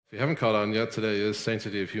If you haven't caught on yet, today is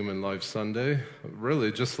Sanctity of Human Life Sunday.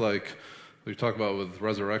 Really, just like we talk about with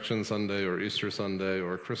Resurrection Sunday or Easter Sunday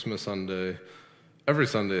or Christmas Sunday, every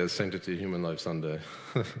Sunday is Sanctity of Human Life Sunday.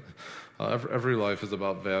 Every life is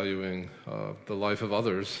about valuing the life of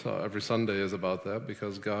others. Every Sunday is about that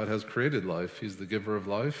because God has created life. He's the giver of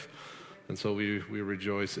life, and so we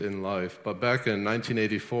rejoice in life. But back in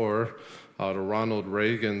 1984, Ronald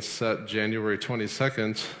Reagan set January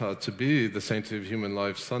 22nd to be the Sanctity of Human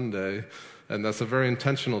Life Sunday, and that's a very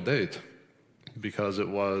intentional date because it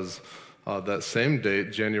was that same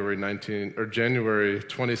date, January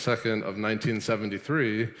 22nd of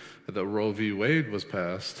 1973, that Roe v. Wade was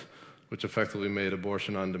passed, which effectively made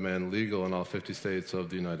abortion on demand legal in all 50 states of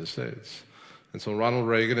the United States. And so Ronald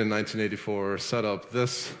Reagan in 1984 set up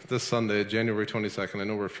this Sunday, January 22nd. I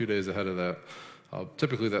know we're a few days ahead of that.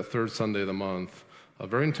 Typically that third Sunday of the month,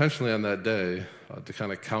 very intentionally on that day to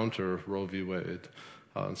kind of counter Roe v. Wade.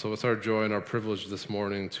 And so it's our joy and our privilege this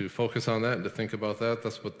morning to focus on that and to think about that.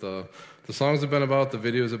 That's what the songs have been about, the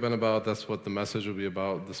videos have been about. That's what the message will be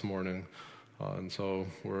about this morning. And so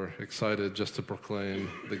we're excited just to proclaim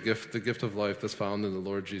the gift of life that's found in the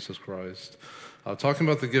Lord Jesus Christ. Talking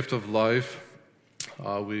about the gift of life,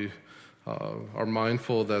 we are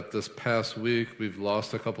mindful that this past week we've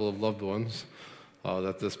lost a couple of loved ones.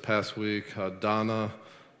 That this past week, Donna,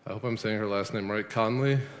 I hope I'm saying her last name right,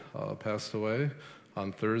 Conley, passed away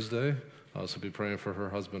on Thursday. So be praying for her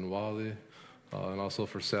husband, Wally, and also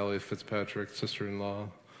for Sally Fitzpatrick, sister-in-law.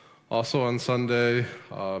 Also on Sunday,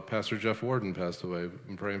 Pastor Jeff Warden passed away. We've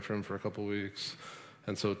been praying for him for a couple weeks.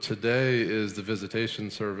 And so today is the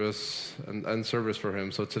visitation service and service for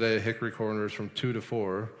him. So today at Hickory Corners from 2 to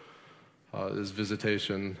 4 is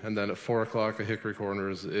visitation. And then at 4 o'clock at Hickory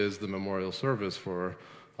Corners is the memorial service for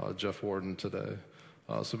Jeff Warden today.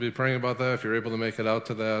 So be praying about that. If you're able to make it out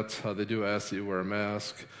to that, they do ask that you wear a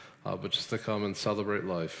mask, but just to come and celebrate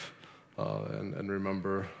life and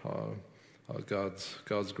remember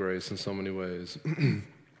God's grace in so many ways.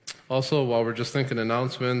 Also, while we're just thinking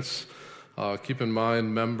announcements, keep in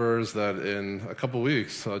mind, members, that in a couple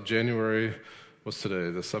weeks, January, what's today,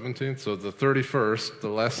 the 17th? So the 31st, the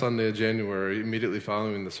last Sunday of January, immediately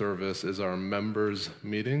following the service, is our members'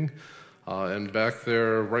 meeting. And back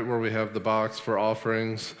there, right where we have the box for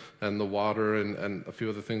offerings and the water and a few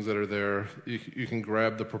other things that are there, you can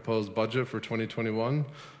grab the proposed budget for 2021.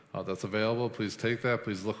 That's available. Please take that.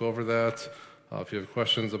 Please look over that. If you have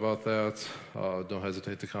questions about that, don't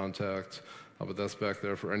hesitate to contact. But that's back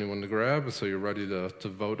there for anyone to grab, so you're ready to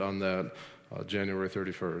vote on that January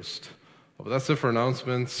 31st. But that's it for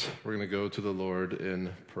announcements. We're going to go to the Lord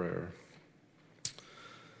in prayer.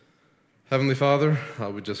 Heavenly Father,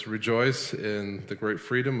 we just rejoice in the great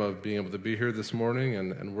freedom of being able to be here this morning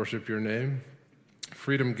and worship your name.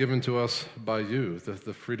 Freedom given to us by you,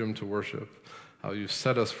 the freedom to worship. How you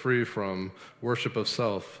set us free from worship of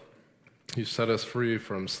self. You set us free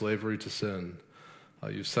from slavery to sin.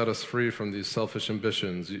 You've set us free from these selfish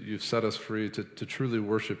ambitions. You've set us free to truly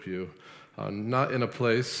worship you, not in a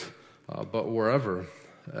place, but wherever,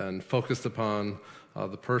 and focused upon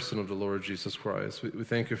the person of the Lord Jesus Christ. We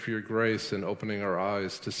thank you for your grace in opening our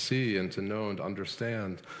eyes to see and to know and to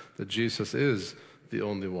understand that Jesus is the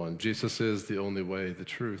only one. Jesus is the only way, the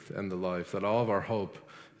truth, and the life, that all of our hope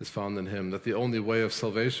is found in him, that the only way of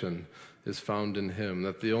salvation is found in him,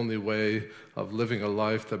 that the only way of living a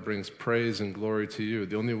life that brings praise and glory to you,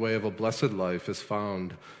 the only way of a blessed life is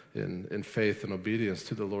found in faith and obedience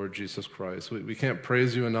to the Lord Jesus Christ. We can't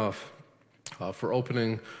praise you enough for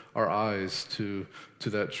opening our eyes to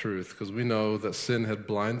that truth, because we know that sin had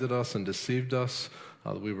blinded us and deceived us.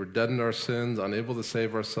 We were dead in our sins, unable to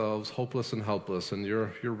save ourselves, hopeless and helpless, and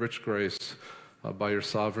your rich grace by your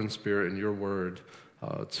sovereign Spirit and your word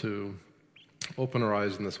to open our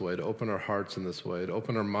eyes in this way, to open our hearts in this way, to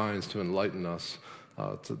open our minds, to enlighten us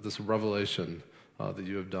to this revelation that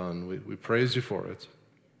you have done. We praise you for it.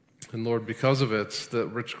 And Lord, because of it, that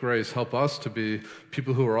rich grace, help us to be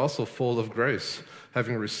people who are also full of grace.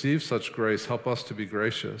 Having received such grace, help us to be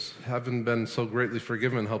gracious. Having been so greatly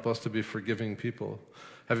forgiven, help us to be forgiving people.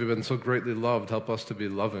 Having been so greatly loved, help us to be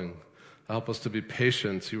loving. Help us to be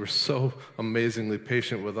patient. You were so amazingly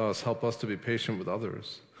patient with us. Help us to be patient with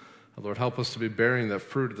others. Lord, help us to be bearing that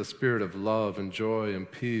fruit of the Spirit of love and joy and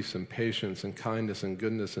peace and patience and kindness and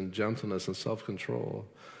goodness and gentleness and self-control.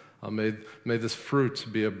 May this fruit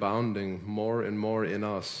be abounding more and more in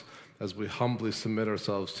us as we humbly submit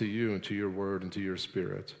ourselves to you and to your word and to your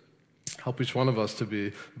Spirit. Help each one of us to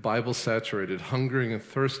be Bible-saturated, hungering and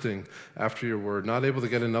thirsting after your word, not able to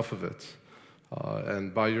get enough of it.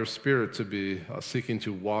 and by your Spirit to be seeking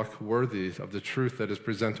to walk worthy of the truth that is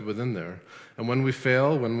presented within there. And when we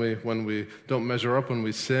fail, when we don't measure up, when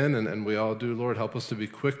we sin, and we all do, Lord, help us to be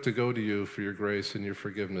quick to go to you for your grace and your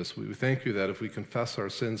forgiveness. We thank you that if we confess our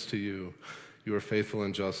sins to you, you are faithful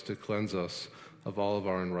and just to cleanse us of all of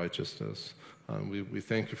our unrighteousness. We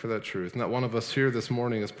thank you for that truth. Not one of us here this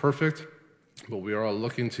morning is perfect, but we are all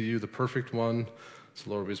looking to you, the perfect one.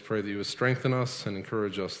 So, Lord, we just pray that you would strengthen us and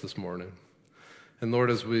encourage us this morning. And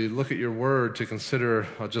Lord, as we look at your word to consider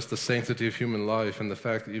just the sanctity of human life and the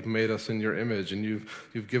fact that you've made us in your image and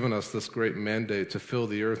you've given us this great mandate to fill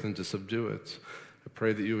the earth and to subdue it, I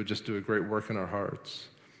pray that you would just do a great work in our hearts.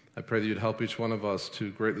 I pray that you'd help each one of us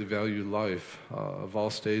to greatly value life of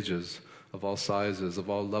all stages, of all sizes, of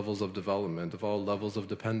all levels of development, of all levels of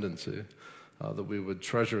dependency, that we would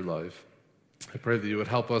treasure life. I pray that you would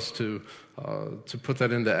help us to put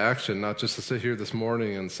that into action, not just to sit here this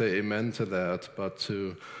morning and say amen to that, but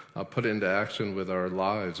to put it into action with our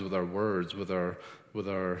lives, with our words, with our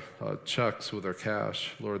checks, with our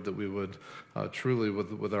cash. Lord, that we would truly,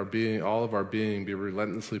 with our being, all of our being, be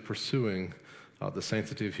relentlessly pursuing the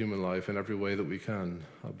sanctity of human life in every way that we can,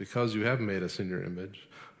 because you have made us in your image.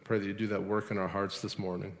 I pray that you do that work in our hearts this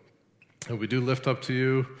morning. And we do lift up to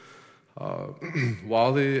you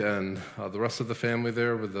Wally and the rest of the family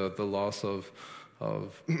there with the loss of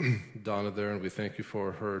Donna there, and we thank you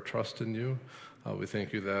for her trust in you. We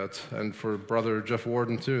thank you that, and for Brother Jeff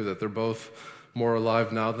Warden too, that they're both more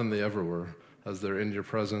alive now than they ever were, as they're in your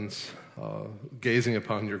presence, gazing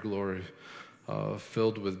upon your glory,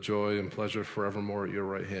 filled with joy and pleasure forevermore at your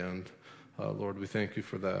right hand. Lord, we thank you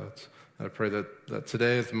for that. And I pray that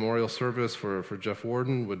today, the memorial service for Jeff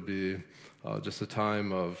Warden would be just a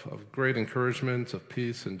time of great encouragement, of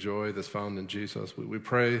peace and joy that's found in Jesus. We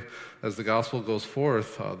pray as the gospel goes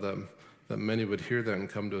forth that many would hear that and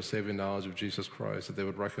come to a saving knowledge of Jesus Christ, that they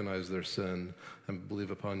would recognize their sin and believe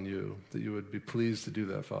upon you, that you would be pleased to do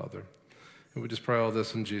that, Father. And we just pray all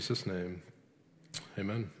this in Jesus' name.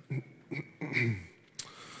 Amen.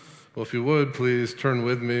 Well, if you would, please turn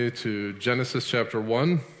with me to Genesis chapter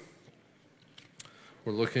 1.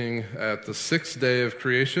 We're looking at the sixth day of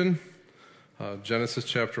creation. Genesis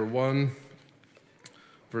chapter 1,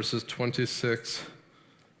 verses 26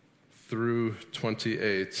 through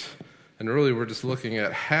 28. And really we're just looking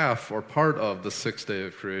at half or part of the sixth day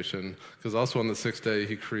of creation, because also on the sixth day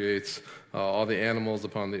he creates all the animals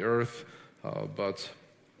upon the earth. But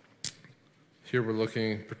here we're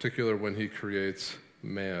looking in particular when he creates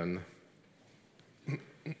man.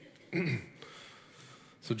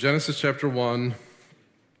 So Genesis chapter 1,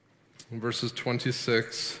 verses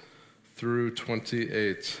 26 through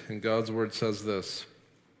 28. And God's word says this: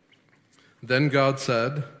 Then God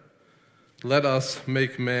said, "Let us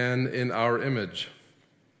make man in our image,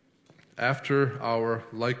 after our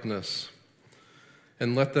likeness,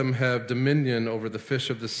 and let them have dominion over the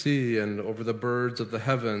fish of the sea, and over the birds of the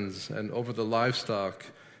heavens, and over the livestock,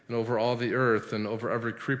 and over all the earth, and over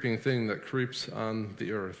every creeping thing that creeps on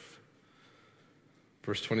the earth."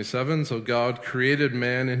 Verse 27, so God created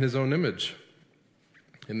man in his own image.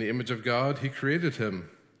 In the image of God, he created him.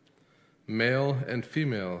 Male and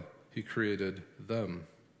female, he created them.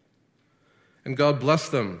 And God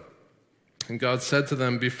blessed them. And God said to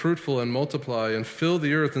them, "Be fruitful and multiply, and fill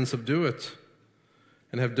the earth and subdue it,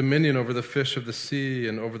 and have dominion over the fish of the sea,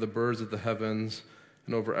 and over the birds of the heavens,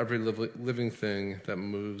 and over every living thing that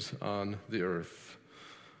moves on the earth."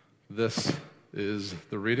 This is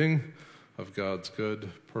the reading of God's good,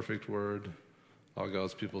 perfect word. All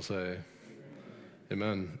God's people say,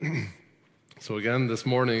 Amen. So again, this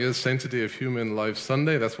morning is Sanctity of Human Life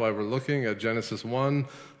Sunday. That's why we're looking at Genesis 1,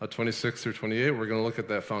 26 through 28. We're going to look at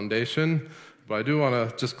that foundation. But I do want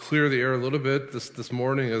to just clear the air a little bit this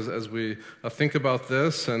morning as we think about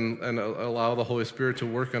this and allow the Holy Spirit to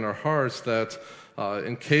work in our hearts, that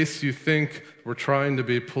in case you think we're trying to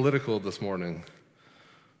be political this morning,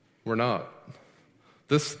 we're not.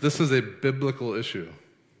 This is a biblical issue.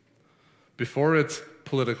 Before it's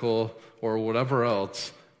political or whatever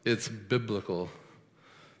else, it's biblical.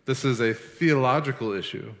 This is a theological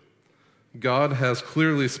issue. God has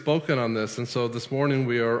clearly spoken on this, and so this morning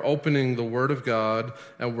we are opening the Word of God,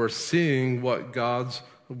 and we're seeing what God's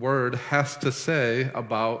Word has to say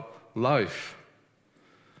about life.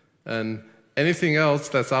 And anything else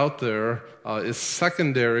that's out there is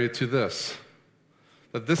secondary to this,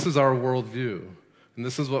 that this is our worldview. And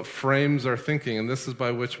this is what frames our thinking, and this is by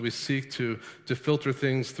which we seek to filter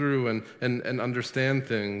things through and understand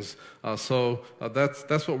things. So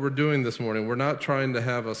that's what we're doing this morning. We're not trying to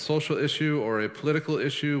have a social issue or a political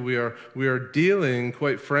issue. We are dealing,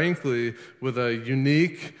 quite frankly, with a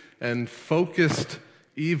unique and focused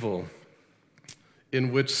evil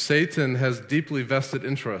in which Satan has deeply vested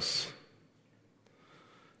interests.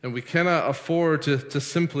 And we cannot afford to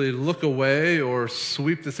simply look away or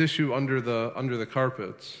sweep this issue under the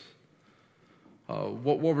carpet.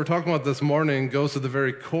 What we're talking about this morning goes to the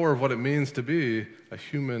very core of what it means to be a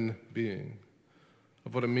human being,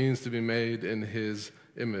 of what it means to be made in his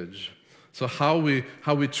image. So how we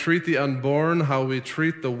treat the unborn, how we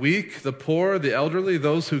treat the weak, the poor, the elderly,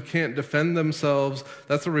 those who can't defend themselves,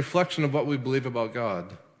 that's a reflection of what we believe about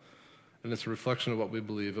God. And it's a reflection of what we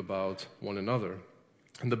believe about one another.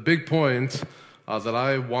 And the big point that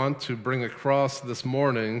I want to bring across this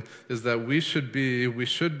morning is that we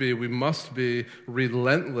must be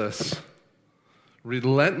relentless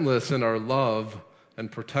in our love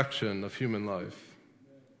and protection of human life.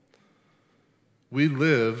 We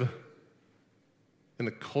live in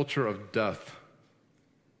a culture of death.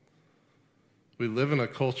 We live in a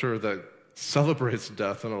culture that celebrates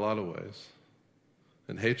death in a lot of ways,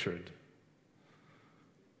 and hatred.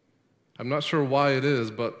 I'm not sure why it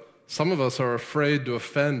is, but some of us are afraid to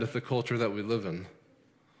offend the culture that we live in.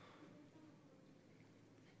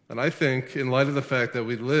 And I think, in light of the fact that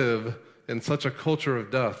we live in such a culture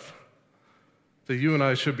of death, that you and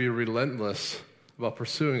I should be relentless about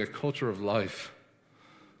pursuing a culture of life.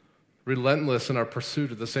 Relentless in our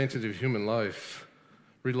pursuit of the sanctity of human life.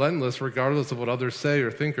 Relentless regardless of what others say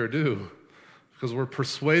or think or do, because we're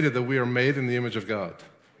persuaded that we are made in the image of God.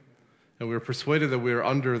 And we're persuaded that we are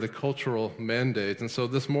under the cultural mandate. And so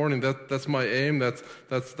this morning, that's my aim. That's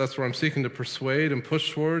where I'm seeking to persuade and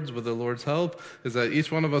push towards with the Lord's help, is that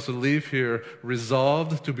each one of us would leave here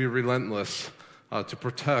resolved to be relentless, to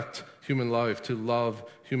protect human life, to love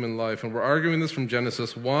human life. And we're arguing this from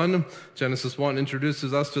Genesis 1. Genesis 1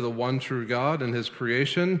 introduces us to the one true God and his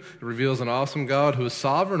creation. It reveals an awesome God who is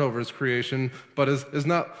sovereign over his creation, but is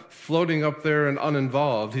not floating up there and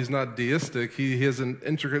uninvolved. He's not deistic. He isn't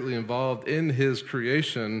intricately involved in his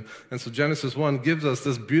creation. And so Genesis 1 gives us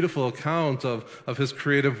this beautiful account of his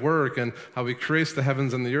creative work and how he creates the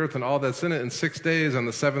heavens and the earth and all that's in it in 6 days. On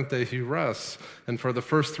the seventh day he rests. And for the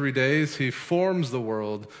first 3 days he forms the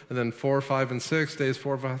world. And then 4, 5, and 6 days,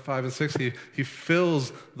 4, 5, and 6, he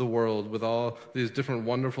fills the world with all these different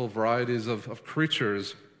wonderful varieties of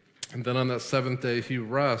creatures. And then on that seventh day, he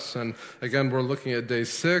rests. And again, we're looking at day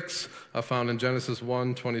 6, found in Genesis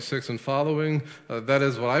 1, 26 and following. That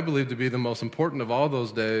is what I believe to be the most important of all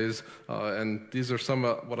those days. And these are some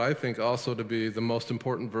what I think also to be the most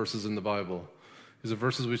important verses in the Bible. These are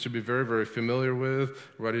verses we should be very, very familiar with,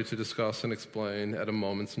 ready to discuss and explain at a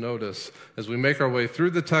moment's notice. As we make our way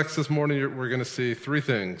through the text this morning, we're going to see 3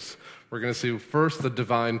 things. We're going to see first the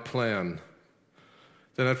divine plan.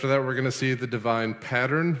 Then after that, we're going to see the divine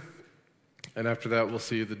pattern. And after that, we'll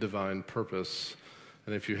see the divine purpose.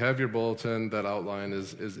 And if you have your bulletin, that outline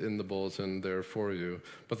is in the bulletin there for you.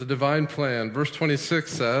 But the divine plan, verse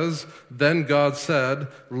 26 says, "Then God said,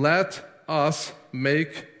 'Let us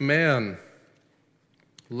make man.'"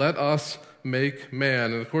 Let us make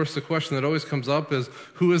man. And of course, the question that always comes up is,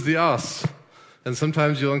 who is the us? And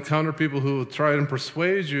sometimes you'll encounter people who will try and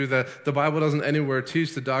persuade you that the Bible doesn't anywhere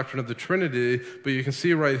teach the doctrine of the Trinity, but you can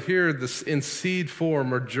see right here, this in seed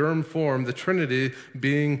form or germ form, the Trinity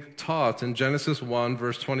being taught in Genesis 1,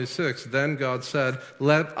 verse 26. Then God said,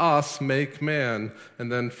 "Let us make man." And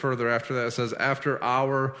then further after that, it says, "After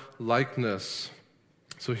our likeness."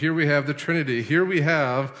 So here we have the Trinity. Here we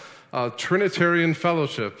have Trinitarian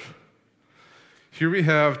fellowship. Here we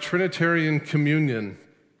have Trinitarian communion,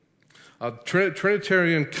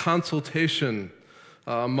 Trinitarian consultation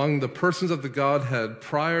among the persons of the Godhead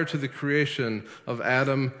prior to the creation of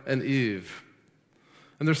Adam and Eve.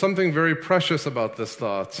 And there's something very precious about this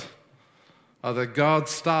thought, that God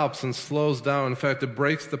stops and slows down. In fact, it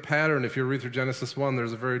breaks the pattern. If you read through Genesis 1,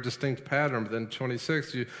 there's a very distinct pattern. But then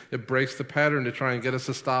 26, it breaks the pattern to try and get us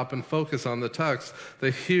to stop and focus on the text.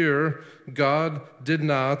 That here, God did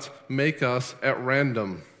not make us at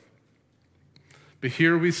random. But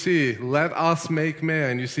here we see, let us make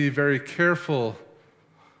man. You see very careful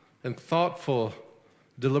and thoughtful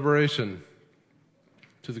deliberation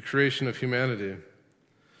to the creation of humanity.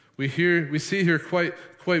 We see here quite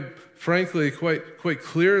frankly, quite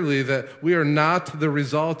clearly that we are not the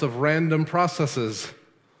result of random processes.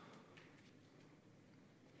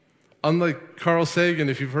 Unlike Carl Sagan,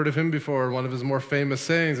 if you've heard of him before, one of his more famous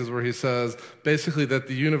sayings is where he says, basically, that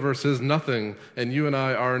the universe is nothing, and you and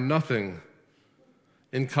I are nothing.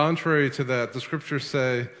 In contrary to that, the scriptures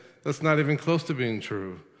say that's not even close to being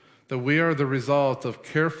true, that we are the result of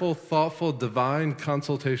careful, thoughtful, divine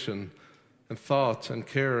consultation and thought and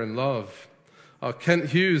care and love. Kent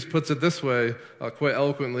Hughes puts it this way, quite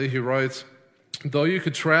eloquently. He writes, though you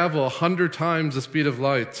could travel 100 times the speed of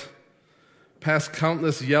light, past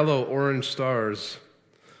countless yellow, orange stars,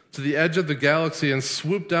 to the edge of the galaxy and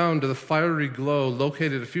swoop down to the fiery glow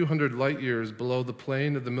located a few hundred light years below the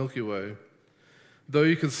plane of the Milky Way, though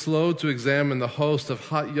you could slow to examine the host of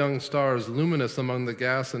hot young stars luminous among the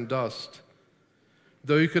gas and dust,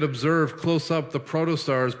 though you could observe close up the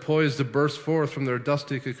protostars poised to burst forth from their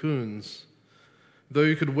dusty cocoons, though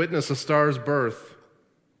you could witness a star's birth,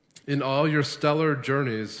 in all your stellar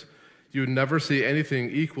journeys, you would never see anything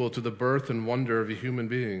equal to the birth and wonder of a human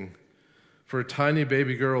being. For a tiny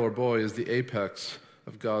baby girl or boy is the apex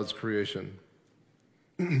of God's creation.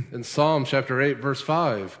 In Psalm chapter 8, verse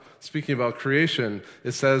 5, speaking about creation,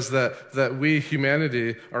 it says that we,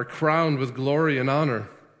 humanity, are crowned with glory and honor.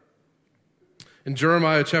 In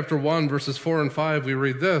Jeremiah chapter 1, verses 4 and 5, we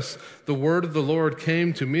read this, the word of the Lord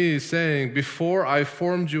came to me, saying, before I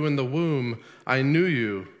formed you in the womb, I knew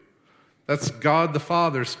you. That's God the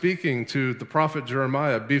Father speaking to the prophet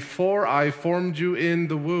Jeremiah. Before I formed you in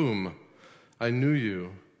the womb, I knew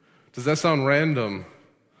you. Does that sound random?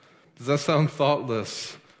 Does that sound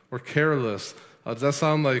thoughtless or careless? Does that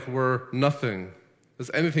sound like we're nothing? It's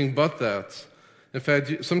anything but that. In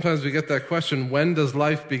fact, sometimes we get that question, when does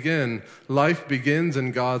life begin? Life begins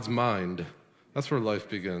in God's mind. That's where life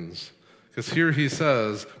begins. Because here he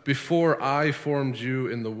says, before I formed you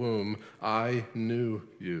in the womb, I knew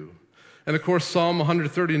you. And of course, Psalm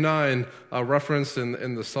 139, referenced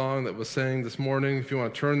in the song that was sang this morning, if you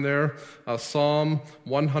want to turn there. Psalm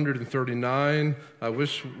 139, I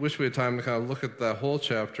wish we had time to kind of look at that whole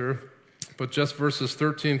chapter, but just verses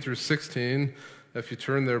 13 through 16, if you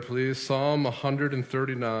turn there, please. Psalm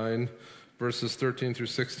 139, verses 13 through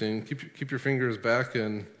 16. Keep your fingers back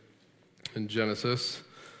in Genesis.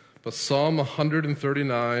 But Psalm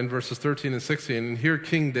 139, verses 13 and 16, and here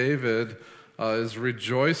King David is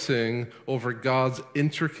rejoicing over God's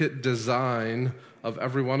intricate design of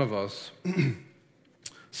every one of us.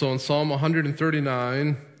 So in Psalm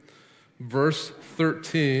 139, verse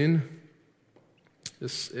 13,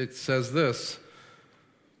 it says this,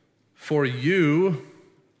 for you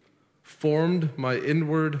formed my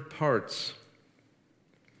inward parts.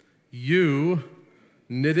 You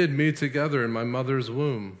knitted me together in my mother's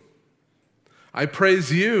womb. I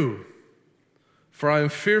praise you, for I am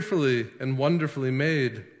fearfully and wonderfully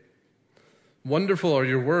made. Wonderful are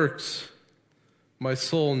your works. My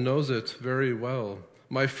soul knows it very well.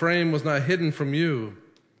 My frame was not hidden from you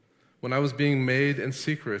when I was being made in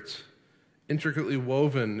secret, intricately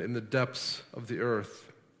woven in the depths of the earth.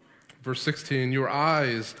 Verse 16, your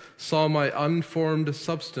eyes saw my unformed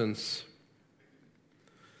substance.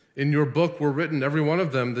 In your book were written, every one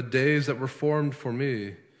of them, the days that were formed for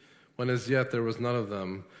me, when as yet there was none of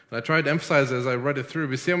them. And I tried to emphasize as I read it through.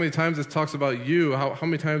 We see how many times it talks about you, how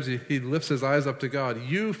many times he lifts his eyes up to God.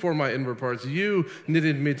 You formed my inward parts. You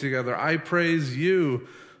knitted me together. I praise you.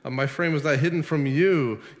 My frame was not hidden from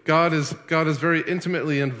you. God is very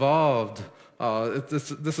intimately involved.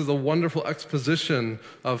 This is a wonderful exposition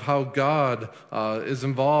of how God is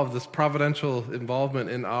involved, this providential involvement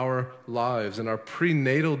in our lives, in our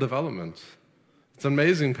prenatal development. It's an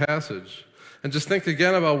amazing passage. And just think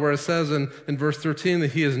again about where it says in verse 13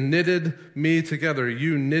 that he has knitted me together.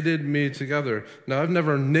 You knitted me together. Now, I've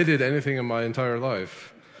never knitted anything in my entire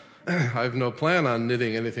life. I have no plan on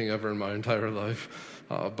knitting anything ever in my entire life.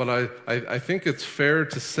 But I think it's fair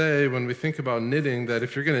to say when we think about knitting that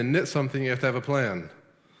if you're going to knit something, you have to have a plan,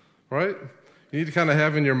 right? You need to kind of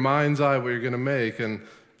have in your mind's eye what you're going to make. And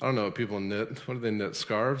I don't know what people knit. What do they knit?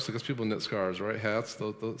 Scarves? Because people knit scarves, right? Hats,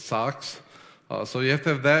 the socks. So you have to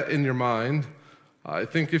have that in your mind. I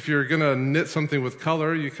think if you're going to knit something with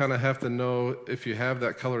color, you kind of have to know if you have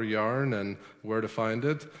that color yarn and where to find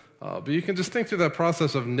it. But you can just think through that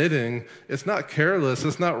process of knitting. It's not careless.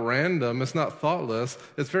 It's not random. It's not thoughtless.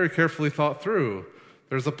 It's very carefully thought through.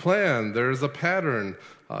 There's a plan. There's a pattern.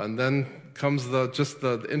 And then comes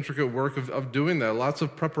the intricate work of doing that. Lots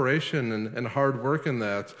of preparation and hard work in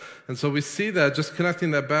that. And so we see that, just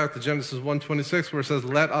connecting that back to Genesis 1:26, where it says,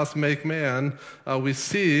 let us make man. We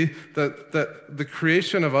see that the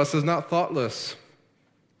creation of us is not thoughtless.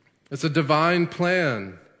 It's a divine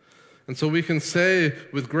plan. And so we can say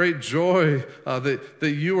with great joy that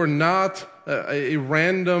you are not a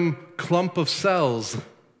random clump of cells,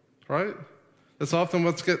 right? That's often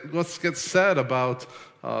what gets said about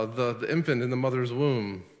the infant in the mother's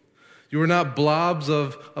womb. You are not blobs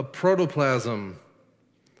of protoplasm,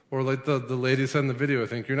 or like the lady said in the video, I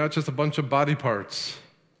think, you're not just a bunch of body parts.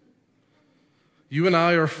 You and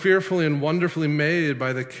I are fearfully and wonderfully made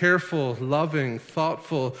by the careful, loving,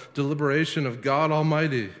 thoughtful deliberation of God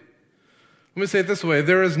Almighty. Let me say it this way: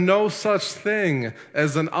 there is no such thing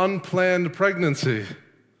as an unplanned pregnancy.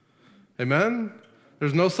 Amen?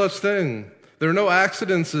 There's no such thing. There are no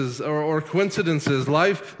accidents or coincidences.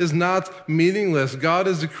 Life is not meaningless. God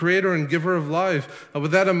is the creator and giver of life.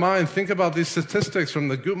 With that in mind, think about these statistics from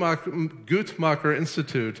the Guttmacher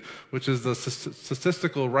Institute, which is the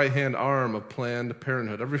statistical right-hand arm of Planned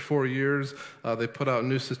Parenthood. Every 4 years, they put out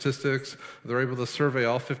new statistics. They're able to survey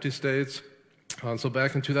all 50 states. So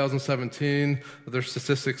back in 2017, their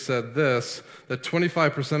statistics said this, that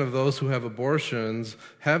 25% of those who have abortions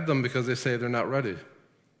have them because they say they're not ready,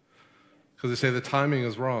 because they say the timing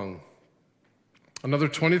is wrong. Another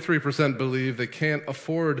 23% believe they can't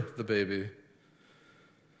afford the baby.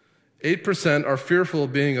 8% are fearful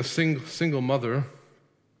of being a single mother,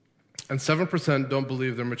 and 7% don't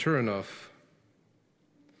believe they're mature enough.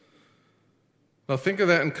 Now think of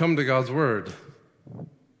that and come to God's Word.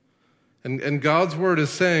 And God's Word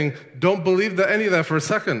is saying, don't believe any of that for a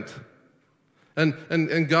second.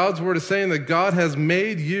 And God's Word is saying that God has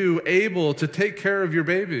made you able to take care of your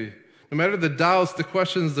baby. No matter the doubts, the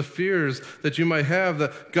questions, the fears that you might have,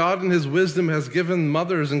 that God in His wisdom has given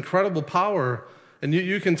mothers incredible power. And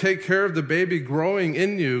you can take care of the baby growing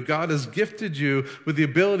in you. God has gifted you with the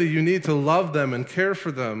ability you need to love them and care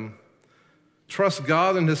for them. Trust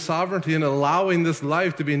God and His sovereignty in allowing this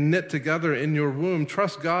life to be knit together in your womb.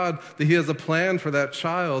 Trust God that He has a plan for that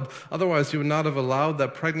child. Otherwise, He would not have allowed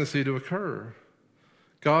that pregnancy to occur.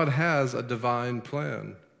 God has a divine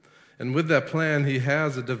plan. And with that plan, He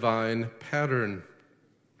has a divine pattern.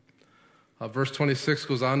 Verse 26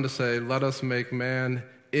 goes on to say, let us make man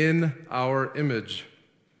in our image,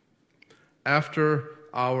 after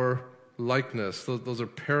our likeness. Those are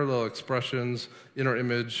parallel expressions: in our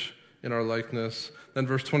image, in our likeness. Then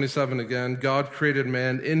verse 27 again, God created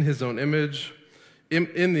man in His own image.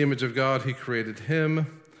 In the image of God, He created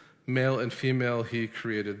him. Male and female, He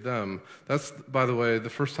created them. That's, by the way, the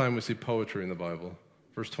first time we see poetry in the Bible.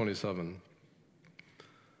 Verse 27.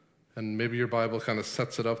 And maybe your Bible kind of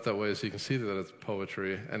sets it up that way so you can see that it's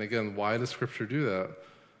poetry. And again, why does Scripture do that?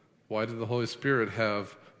 Why did the Holy Spirit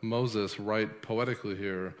have Moses write poetically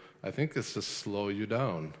here? I think it's to slow you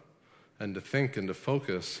down and to think and to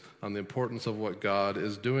focus on the importance of what God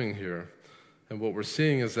is doing here. And what we're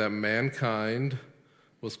seeing is that mankind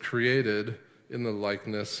was created in the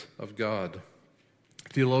likeness of God.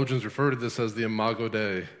 Theologians refer to this as the Imago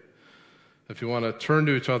Dei. If you want to turn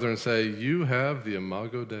to each other and say, you have the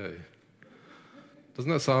Imago Dei.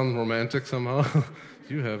 Doesn't that sound romantic somehow?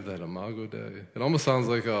 You have that Imago Dei. It almost sounds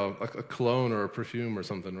like a cologne or a perfume or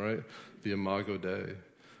something, right? The Imago Dei.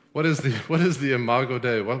 What is the Imago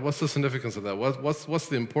Dei? What's the significance of that? What's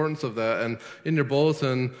the importance of that? And in your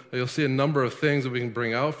bulletin, you'll see a number of things that we can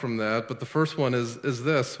bring out from that. But the first one is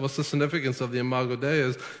this. What's the significance of the Imago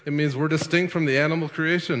Dei? It means we're distinct from the animal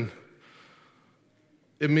creation.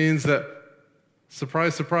 It means that,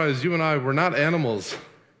 surprise, surprise, you and I, we're not animals.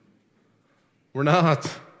 We're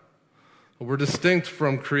not. We're distinct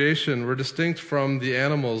from creation. We're distinct from the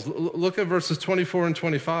animals. Look at verses 24 and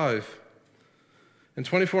 25. In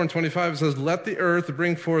 24 and 25, it says, let the earth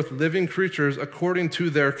bring forth living creatures according to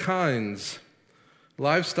their kinds,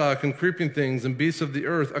 livestock and creeping things and beasts of the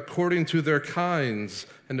earth according to their kinds.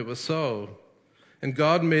 And it was so. And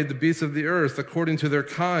God made the beasts of the earth according to their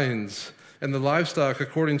kinds, and the livestock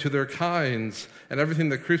according to their kinds, and everything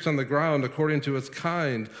that creeps on the ground according to its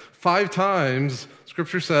kind. 5 times,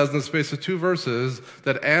 Scripture says in the space of 2 verses,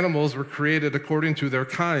 that animals were created according to their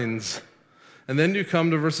kinds. And then you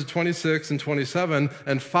come to verses 26 and 27,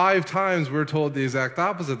 and 5 times we're told the exact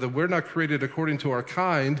opposite, that we're not created according to our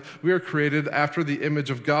kind, we are created after the image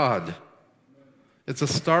of God. It's a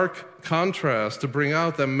stark contrast to bring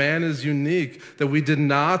out that man is unique, that we did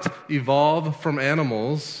not evolve from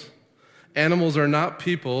animals. Animals are not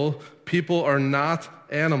people. People are not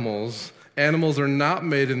animals. Animals are not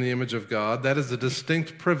made in the image of God. That is a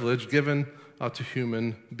distinct privilege given to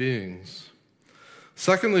human beings.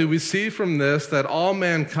 Secondly, we see from this that all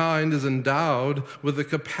mankind is endowed with the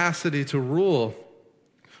capacity to rule.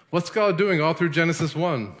 What's God doing all through Genesis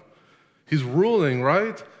 1? He's ruling,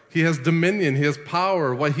 right? He has dominion. He has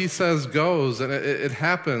power. What he says goes, and it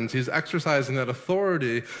happens. He's exercising that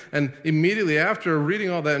authority. And immediately after reading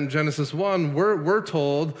all that in Genesis 1, we're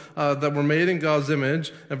told that we're made in God's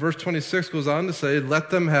image. And verse 26 goes on to say, let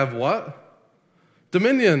them have what?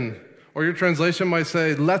 Dominion. Or your translation might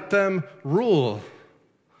say, let them rule.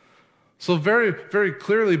 So very, very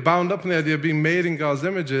clearly bound up in the idea of being made in God's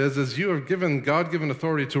image is you are given God-given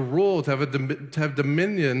authority to rule, to have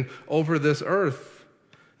dominion over this earth.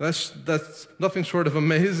 That's nothing short of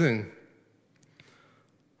amazing.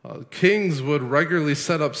 Kings would regularly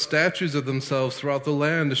set up statues of themselves throughout the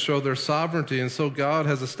land to show their sovereignty, and so God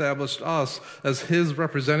has established us as his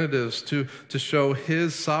representatives to show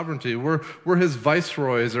his sovereignty. We're his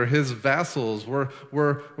viceroys or his vassals.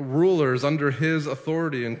 We're rulers under his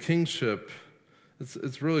authority and kingship.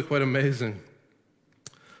 It's really quite amazing.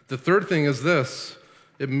 The third thing is this.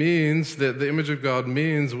 It means that the image of God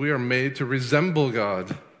means we are made to resemble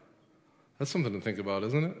God. That's something to think about,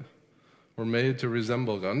 isn't it? We're made to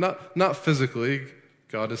resemble God. Not physically.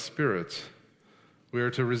 God is spirit. We are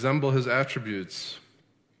to resemble his attributes.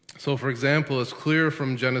 So, for example, it's clear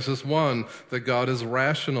from Genesis 1 that God is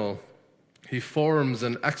rational. He forms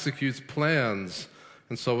and executes plans,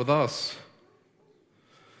 and so with us.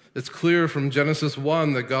 It's clear from Genesis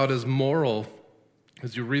 1 that God is moral.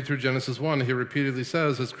 As you read through Genesis 1, he repeatedly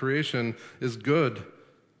says his creation is good.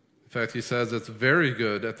 In fact, he says it's very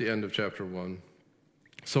good at the end of chapter 1.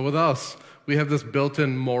 So with us, we have this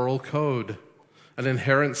built-in moral code, an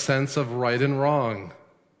inherent sense of right and wrong.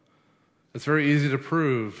 It's very easy to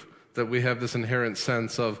prove that we have this inherent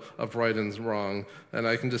sense of right and wrong. And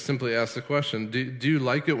I can just simply ask the question, do you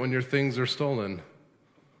like it when your things are stolen?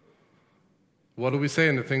 What do we say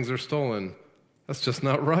when the things are stolen? That's just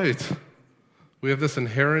not right. We have this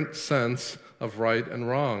inherent sense of right and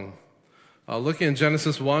wrong. Looking at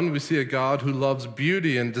Genesis 1, we see a God who loves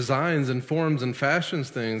beauty and designs and forms and fashions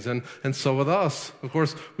things, and so with us. Of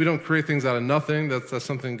course, we don't create things out of nothing. That's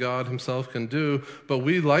something God himself can do, but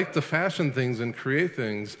we like to fashion things and create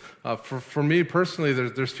things. For me personally,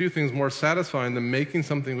 there's few things more satisfying than making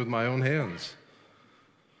something with my own hands.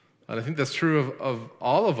 And I think that's true of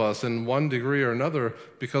all of us in one degree or another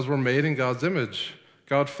because we're made in God's image.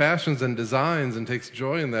 God fashions and designs and takes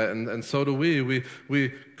joy in that, and so do we.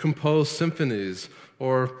 We compose symphonies,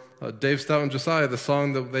 or Dave Stout and Josiah, the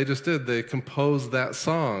song that they just did, they composed that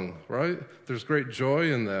song, right? There's great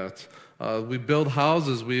joy in that. We build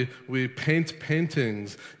houses, we paint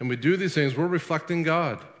paintings, and we do these things. We're reflecting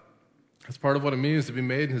God. That's part of what it means to be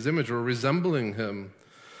made in his image. We're resembling him.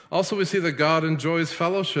 Also, we see that God enjoys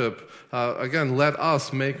fellowship. Again, let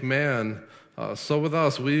us make man. So with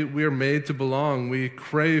us, we are made to belong. We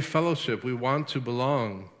crave fellowship. We want to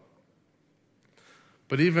belong.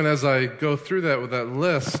 But even as I go through that with that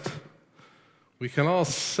list, we can all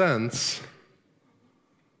sense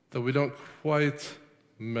that we don't quite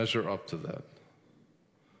measure up to that.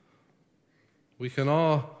 We can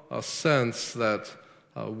all sense that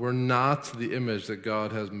we're not the image that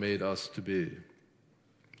God has made us to be.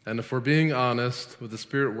 And if we're being honest, with the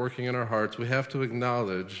Spirit working in our hearts, we have to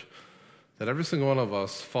acknowledge that every single one of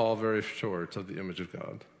us fall very short of the image of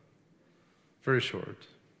God. Very short.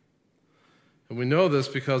 And we know this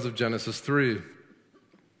because of Genesis 3.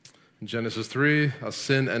 In Genesis 3, a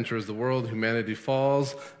sin enters the world, humanity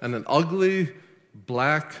falls, and an ugly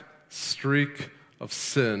black streak of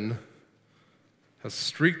sin has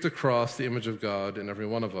streaked across the image of God in every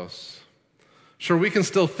one of us. Sure, we can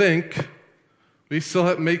still think, we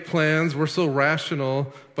still make plans, we're still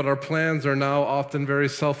rational, but our plans are now often very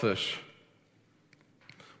selfish.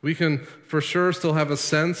 We can for sure still have a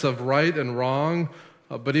sense of right and wrong,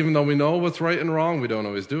 but even though we know what's right and wrong, we don't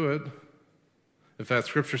always do it. In fact,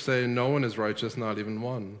 Scripture says no one is righteous, not even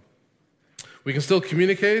one. We can still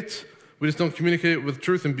communicate. We just don't communicate with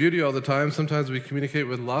truth and beauty all the time. Sometimes we communicate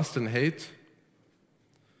with lust and hate.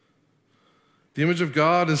 The image of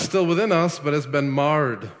God is still within us, but it's been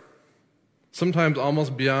marred, sometimes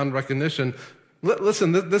almost beyond recognition.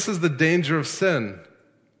 Listen, this is the danger of sin.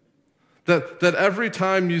 That every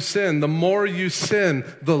time you sin, the more you sin,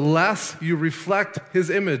 the less you reflect his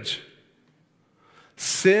image.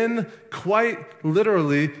 Sin quite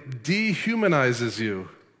literally dehumanizes you.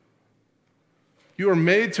 You are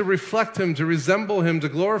made to reflect him, to resemble him, to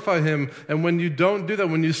glorify him. And when you don't do that,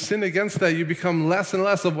 when you sin against that, you become less and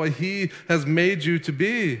less of what he has made you to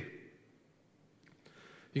be.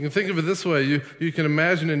 You can think of it this way. You can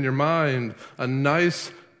imagine in your mind a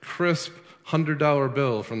nice, crisp $100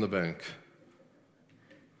 bill from the bank.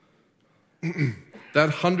 That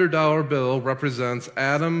 $100 bill represents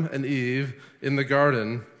Adam and Eve in the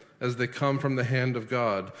garden as they come from the hand of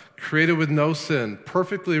God, created with no sin,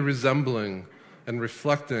 perfectly resembling and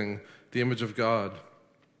reflecting the image of God.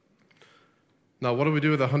 Now, what do we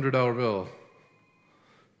do with a $100 bill?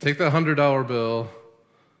 Take that $100 bill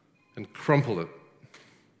and crumple it.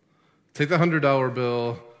 Take the $100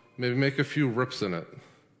 bill, maybe make a few rips in it,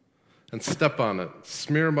 and step on it.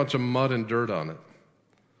 Smear a bunch of mud and dirt on it.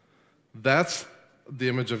 That's the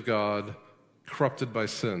image of God corrupted by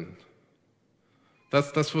sin.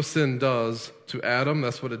 That's what sin does to Adam.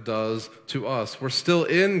 That's what it does to us. We're still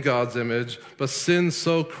in God's image, but sin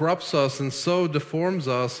so corrupts us and so deforms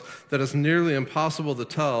us that it's nearly impossible to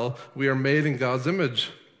tell we are made in God's image.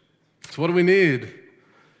 So what do we need?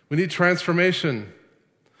 We need transformation.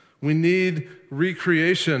 We need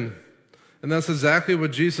recreation. And that's exactly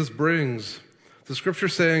what Jesus brings. The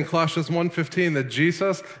scriptures say in Colossians 1:15 that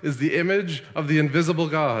Jesus is the image of the invisible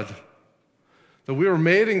God. That we were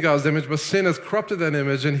made in God's image, but sin has corrupted that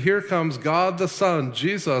image. And here comes God the Son,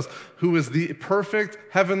 Jesus, who is the perfect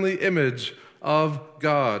heavenly image of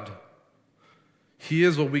God. He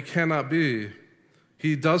is what we cannot be.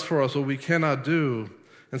 He does for us what we cannot do.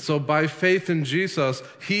 And so by faith in Jesus,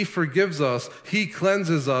 he forgives us, he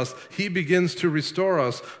cleanses us, he begins to restore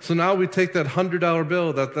us. So now we take that $100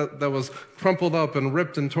 bill that was crumpled up and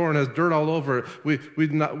ripped and torn, has dirt all over it. We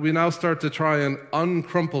now start to try and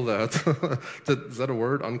uncrumple that. Is that a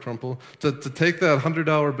word, uncrumple? To take that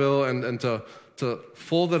 $100 bill and to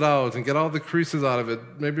fold it out and get all the creases out of it,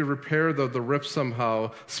 maybe repair the rips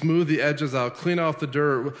somehow, smooth the edges out, clean off the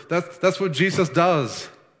dirt. That's what Jesus does.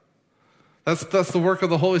 That's the work of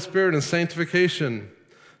the Holy Spirit in sanctification.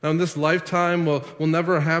 Now, in this lifetime, we'll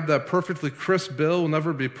never have that perfectly crisp bill. We'll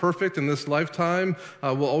never be perfect in this lifetime.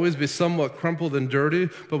 We'll always be somewhat crumpled and dirty.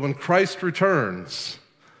 But when Christ returns,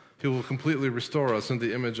 he will completely restore us in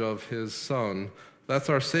the image of his Son. That's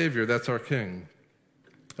our Savior. That's our King.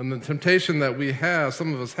 And the temptation that we have,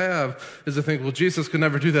 some of us have, is to think, well, Jesus could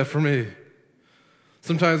never do that for me.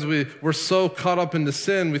 Sometimes we're so caught up into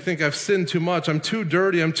sin, we think I've sinned too much, I'm too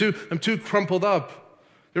dirty, I'm too crumpled up.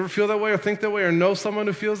 You ever feel that way or think that way or know someone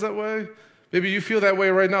who feels that way? Maybe you feel that way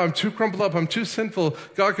right now. I'm too crumpled up, I'm too sinful,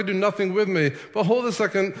 God could do nothing with me. But hold a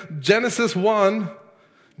second, Genesis 1,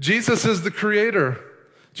 Jesus is the creator.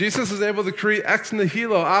 Jesus is able to create ex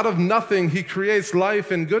nihilo. Out of nothing, he creates life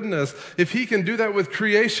and goodness. If he can do that with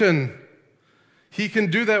creation, he can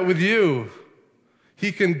do that with you.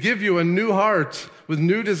 He can give you a new heart with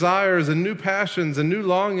new desires and new passions and new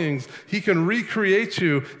longings. He can recreate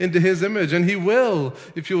you into his image, and he will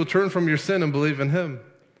if you will turn from your sin and believe in him.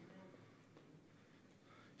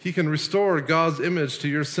 He can restore God's image to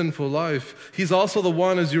your sinful life. He's also the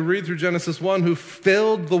one, as you read through Genesis 1, who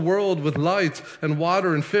filled the world with light and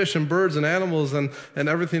water and fish and birds and animals and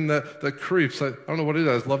everything that creeps. I don't know what it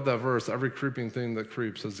is. I love that verse. Every creeping thing that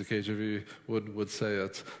creeps, as the KJV would say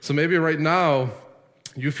it. So maybe right now,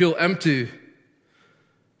 you feel empty.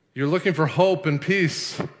 You're looking for hope and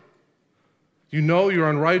peace. You know you're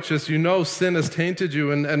unrighteous. You know sin has tainted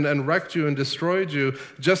you and wrecked you and destroyed you.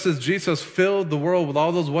 Just as Jesus filled the world with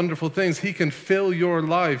all those wonderful things, he can fill your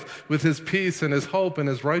life with his peace and his hope and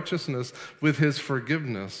his righteousness, with his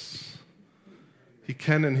forgiveness. He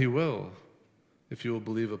can and he will, if you will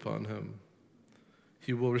believe upon him.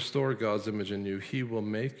 He will restore God's image in you. He will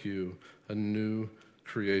make you a new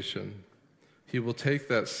creation. He will take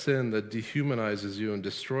that sin that dehumanizes you and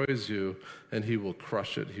destroys you, and he will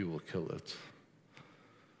crush it. He will kill it.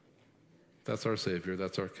 That's our Savior.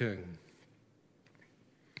 That's our King.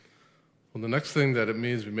 Well, the next thing that it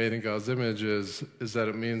means we made in God's image is that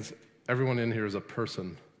it means everyone in here is a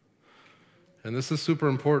person. And this is super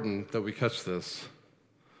important that we catch this,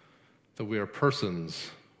 that we are persons.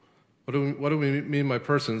 What do we mean by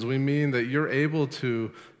persons? We mean that you're able to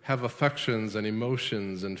have affections and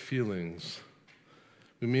emotions and feelings.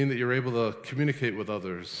 We mean that you're able to communicate with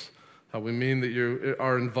others. We mean that you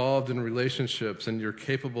are involved in relationships and you're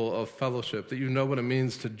capable of fellowship, that you know what it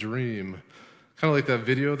means to dream. Kind of like that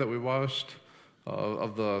video that we watched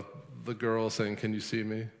of the girl saying, "Can you see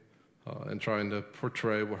me?" And trying to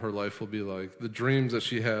portray what her life will be like. The dreams that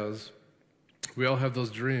she has. We all have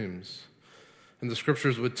those dreams. And the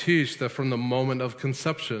scriptures would teach that from the moment of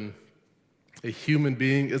conception, a human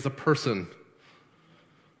being is a person.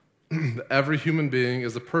 Every human being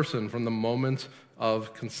is a person from the moment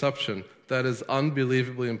of conception. That is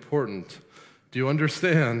unbelievably important. Do you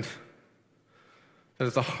understand that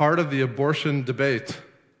at the heart of the abortion debate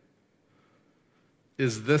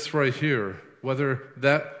is this right here, whether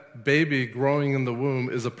that baby growing in the womb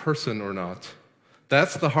is a person or not?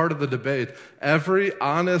 That's the heart of the debate. Every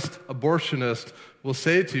honest abortionist will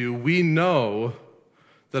say to you, we know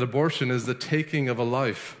that abortion is the taking of a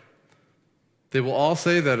life. They will all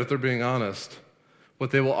say that if they're being honest.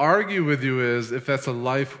 What they will argue with you is if that's a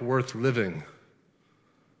life worth living,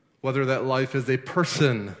 whether that life is a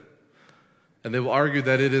person. And they will argue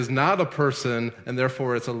that it is not a person, and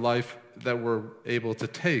therefore it's a life that we're able to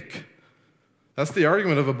take. That's the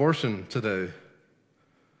argument of abortion today.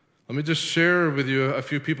 Let me just share with you a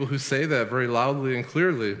few people who say that very loudly and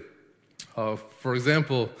clearly. For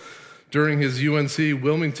example, during his UNC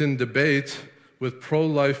Wilmington debate with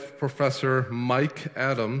pro-life professor Mike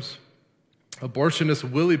Adams, abortionist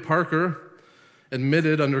Willie Parker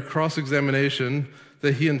admitted under cross-examination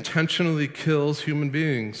that he intentionally kills human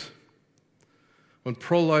beings. When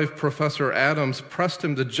pro-life professor Adams pressed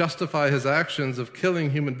him to justify his actions of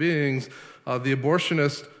killing human beings, the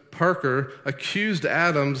abortionist Parker accused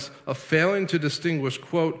Adams of failing to distinguish,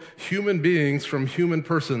 quote, human beings from human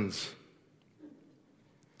persons.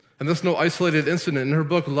 And this is no isolated incident. In her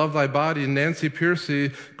book, Love Thy Body, Nancy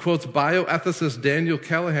Pearcey quotes bioethicist Daniel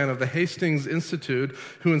Callahan of the Hastings Institute,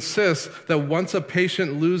 who insists that once a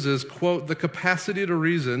patient loses, quote, the capacity to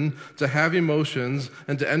reason, to have emotions,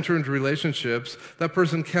 and to enter into relationships, that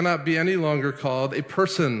person cannot be any longer called a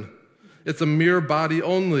person. It's a mere body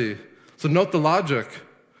only. So note the logic.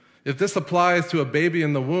 If this applies to a baby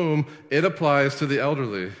in the womb, it applies to the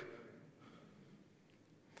elderly.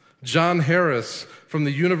 John Harris from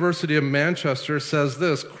the University of Manchester says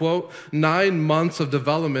this, quote, 9 months of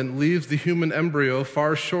development leaves the human embryo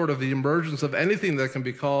far short of the emergence of anything that can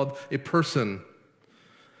be called a person.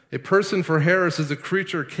 A person for Harris is a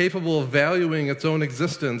creature capable of valuing its own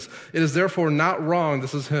existence. It is therefore not wrong,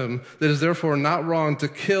 this is him, it is therefore not wrong to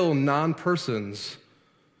kill non-persons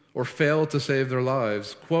or fail to save their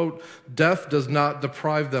lives. Quote, death does not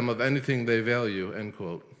deprive them of anything they value, end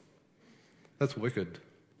quote. That's wicked.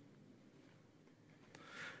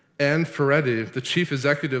 Anne Ferretti, the chief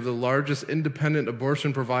executive of the largest independent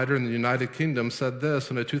abortion provider in the United Kingdom, said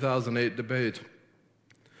this in a 2008 debate.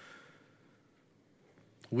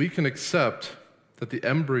 We can accept that the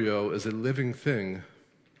embryo is a living thing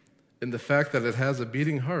in the fact that it has a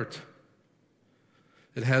beating heart.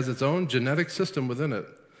 It has its own genetic system within it.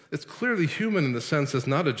 It's clearly human in the sense it's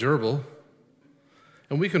not a gerbil.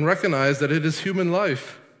 And we can recognize that it is human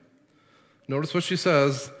life. Notice what she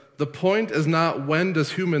says. The point is not when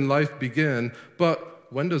does human life begin, but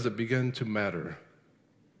when does it begin to matter?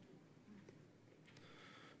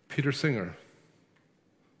 Peter Singer.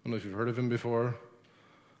 I don't know if you've heard of him before.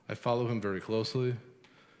 I follow him very closely.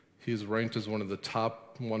 He's ranked as one of the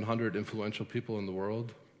top 100 influential people in the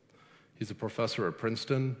world. He's a professor at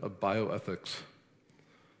Princeton of bioethics.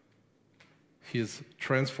 He is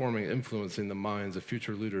transforming, influencing the minds of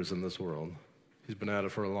future leaders in this world. He's been at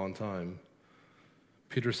it for a long time.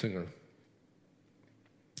 Peter Singer,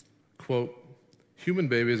 quote, human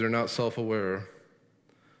babies are not self-aware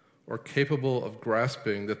or capable of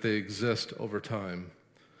grasping that they exist over time.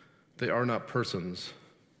 They are not persons.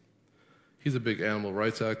 He's a big animal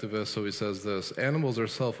rights activist, so he says this, animals are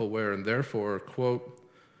self-aware and therefore, quote,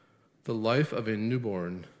 the life of a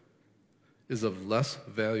newborn is of less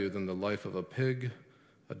value than the life of a pig,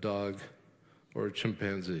 a dog, or a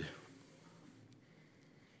chimpanzee.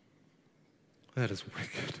 That is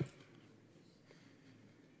wicked.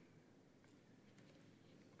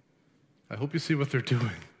 I hope you see what they're doing.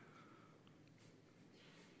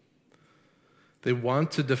 They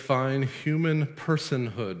want to define human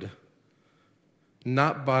personhood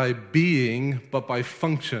not by being, but by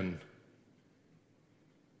function.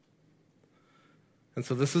 And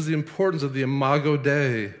so this is the importance of the Imago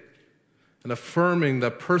Dei, and affirming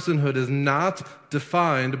that personhood is not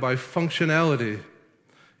defined by functionality.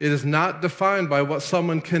 It is not defined by what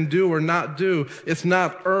someone can do or not do. It's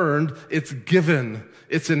not earned, it's given.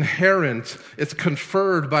 It's inherent. It's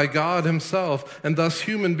conferred by God himself. And thus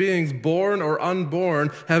human beings, born or unborn,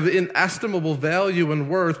 have inestimable value and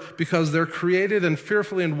worth because they're created and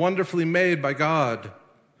fearfully and wonderfully made by God.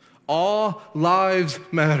 All lives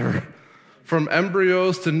matter. From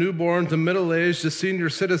embryos to newborn to middle-aged to senior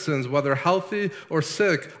citizens, whether healthy or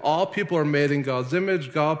sick, all people are made in God's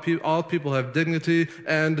image. All people have dignity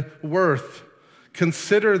and worth.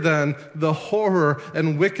 Consider then the horror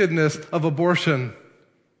and wickedness of abortion.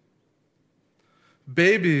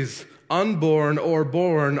 Babies, unborn or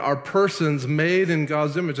born, are persons made in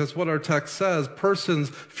God's image. That's what our text says. Persons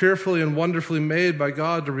fearfully and wonderfully made by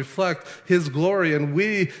God to reflect his glory. And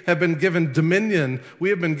we have been given dominion. We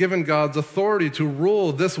have been given God's authority to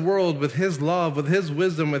rule this world with his love, with his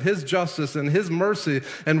wisdom, with his justice, and his mercy.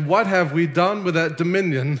 And what have we done with that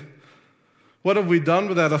dominion? What have we done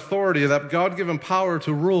with that authority, that God-given power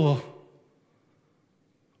to rule?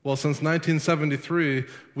 Well, since 1973,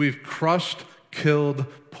 we've crushed killed,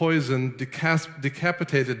 poisoned,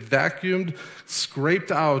 decapitated, vacuumed,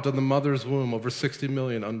 scraped out of the mother's womb over 60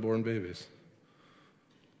 million unborn babies.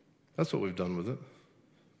 That's what we've done with it.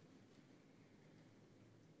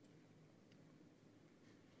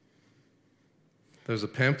 There's a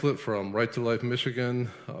pamphlet from Right to Life Michigan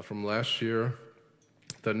from last year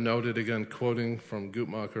that noted, again, quoting from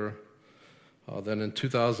Guttmacher, that in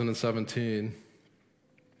 2017,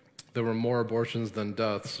 there were more abortions than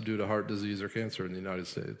deaths due to heart disease or cancer in the United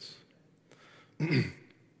States.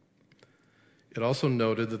 It also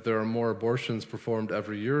noted that there are more abortions performed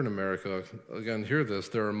every year in America. Again, hear this,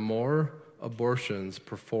 there are more abortions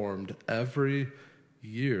performed every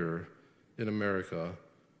year in America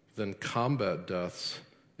than combat deaths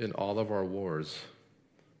in all of our wars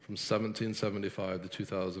from 1775 to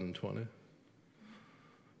 2020.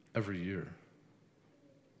 Every year.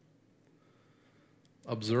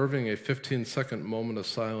 Observing a 15-second moment of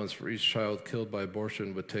silence for each child killed by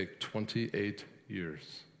abortion would take 28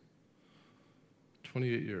 years.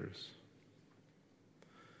 28 years.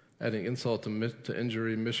 Adding insult to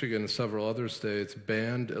injury, Michigan and several other states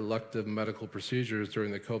banned elective medical procedures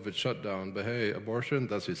during the COVID shutdown. But hey, abortion,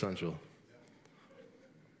 that's essential.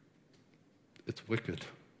 It's wicked.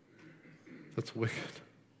 That's wicked.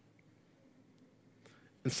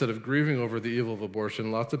 Instead of grieving over the evil of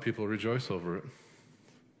abortion, lots of people rejoice over it.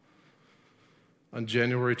 On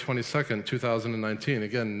January 22nd, 2019,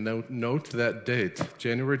 again, note that date.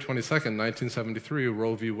 January 22nd, 1973,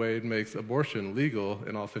 Roe v. Wade makes abortion legal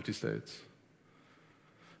in all 50 states.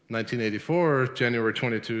 1984, January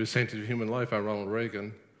 22, Sanctity of Human Life by Ronald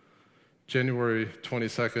Reagan. January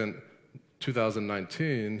 22nd,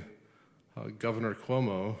 2019, Governor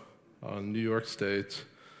Cuomo, New York State,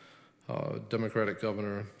 Democratic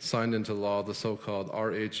governor, signed into law the so-called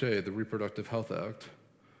RHA, the Reproductive Health Act.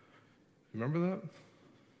 Remember that?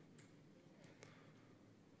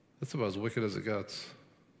 That's about as wicked as it gets.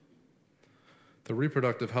 The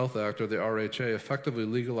Reproductive Health Act, or the RHA, effectively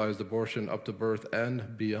legalized abortion up to birth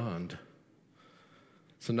and beyond.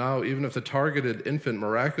 So now, even if the targeted infant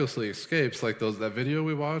miraculously escapes, like that video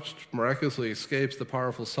we watched, miraculously escapes the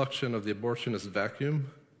powerful suction of the abortionist's vacuum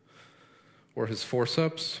or his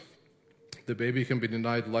forceps, the baby can be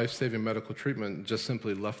denied life-saving medical treatment and just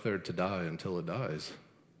simply left there to die until it dies.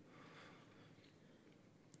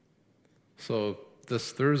 So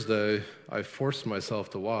this Thursday, I forced myself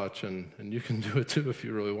to watch, and you can do it too if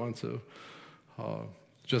you really want to.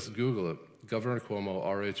 Just Google it. Governor Cuomo,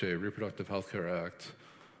 RHA, Reproductive Health Care Act.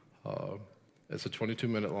 It's a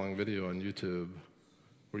 22-minute long video on YouTube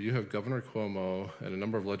where you have Governor Cuomo and a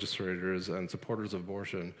number of legislators and supporters of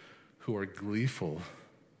abortion who are gleeful.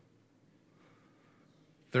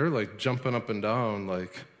 They're like jumping up and down,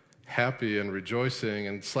 like happy and rejoicing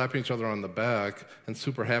and slapping each other on the back and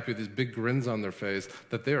super happy, these big grins on their face,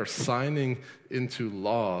 that they are signing into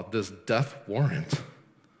law this death warrant.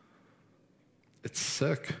 It's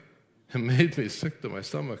sick. It made me sick to my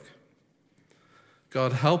stomach.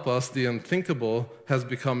 God help us, the unthinkable has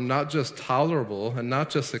become not just tolerable and not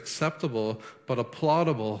just acceptable, but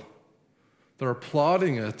applaudable. They're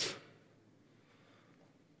applauding it.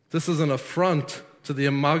 This is an affront to the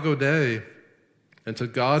Imago Dei and to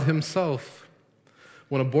God himself.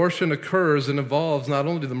 When abortion occurs, it involves not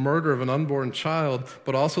only the murder of an unborn child,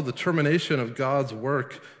 but also the termination of God's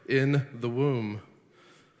work in the womb.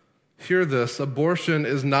 Hear this, abortion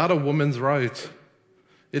is not a woman's right.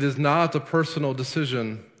 It is not a personal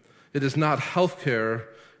decision. It is not health care.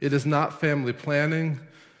 It is not family planning.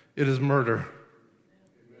 It is murder.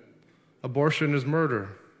 Abortion is murder.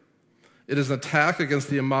 It is an attack against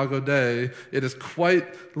the Imago Dei. It is quite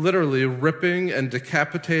literally ripping and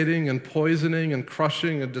decapitating and poisoning and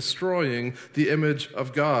crushing and destroying the image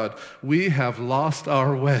of God. We have lost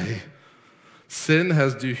our way. Sin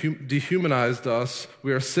has dehumanized us.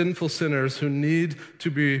 We are sinful sinners who need to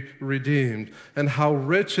be redeemed. And how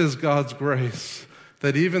rich is God's grace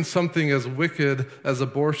that even something as wicked as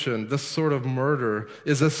abortion, this sort of murder,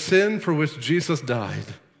 is a sin for which Jesus died.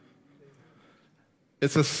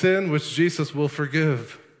 It's a sin which Jesus will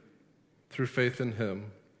forgive through faith in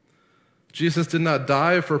him. Jesus did not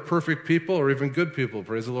die for perfect people or even good people.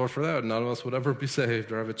 Praise the Lord for that. None of us would ever be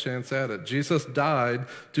saved or have a chance at it. Jesus died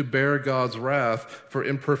to bear God's wrath for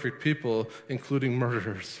imperfect people, including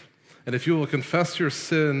murderers. And if you will confess your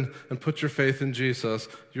sin and put your faith in Jesus,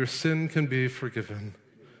 your sin can be forgiven.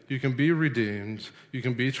 You can be redeemed. You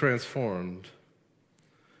can be transformed.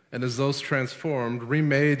 And as those transformed,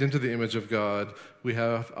 remade into the image of God, we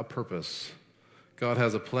have a purpose. God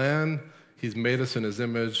has a plan. He's made us in his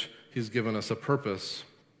image. He's given us a purpose.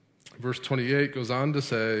 Verse 28 goes on to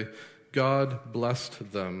say, God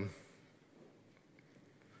blessed them.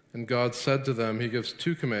 And God said to them, he gives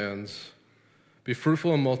two commands. Be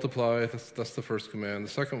fruitful and multiply, that's the first command. The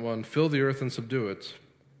second one, fill the earth and subdue it.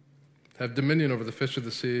 Have dominion over the fish of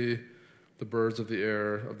the sea, the birds of the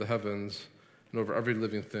air, of the heavens, and over every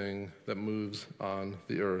living thing that moves on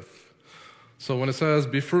the earth. So when it says,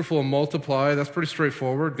 be fruitful and multiply, that's pretty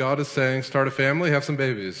straightforward. God is saying, start a family, have some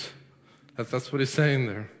babies. That's what he's saying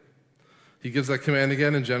there. He gives that command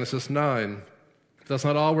again in Genesis 9. That's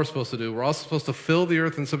not all we're supposed to do. We're also supposed to fill the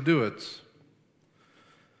earth and subdue it.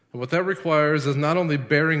 And what that requires is not only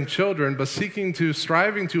bearing children, but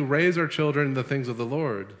striving to raise our children in the things of the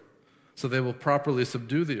Lord, so they will properly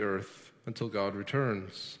subdue the earth until God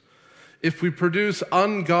returns. If we produce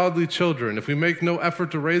ungodly children, if we make no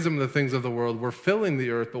effort to raise them in the things of the world, we're filling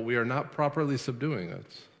the earth, but we are not properly subduing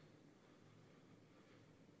it.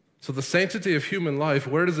 So the sanctity of human life,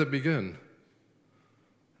 where does it begin?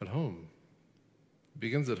 At home. It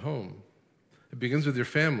begins at home. It begins with your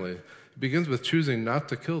family. It begins with choosing not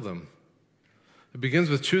to kill them. It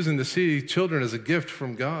begins with choosing to see children as a gift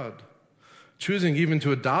from God, choosing even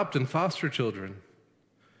to adopt and foster children,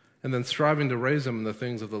 and then striving to raise them in the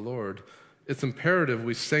things of the Lord. It's imperative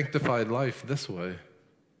we sanctify life this way.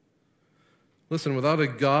 Listen, without a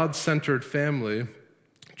God-centered family,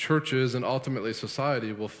 churches and ultimately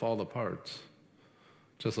society will fall apart,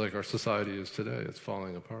 just like our society is today. It's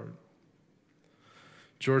falling apart.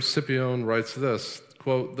 George Scipione writes this,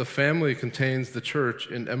 quote, the family contains the church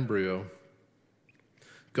in embryo.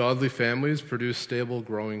 Godly families produce stable,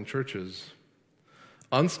 growing churches.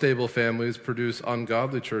 Unstable families produce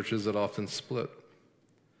ungodly churches that often split.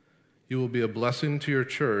 You will be a blessing to your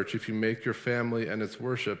church if you make your family and its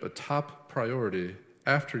worship a top priority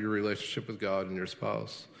after your relationship with God and your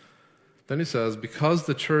spouse. Then he says, because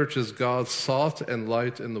the church is God's salt and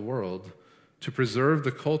light in the world, to preserve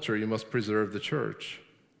the culture, you must preserve the church.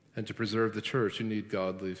 And to preserve the church, you need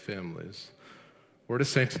godly families. Where does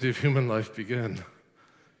sanctity of human life begin?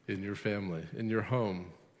 In your family, in your home.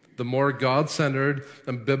 The more God-centered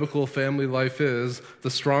and biblical family life is,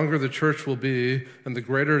 the stronger the church will be, and the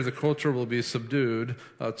greater the culture will be subdued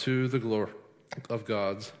to the glory of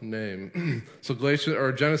God's name. So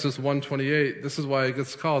Genesis 1:28, this is why it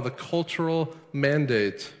gets called the cultural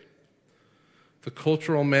mandate. The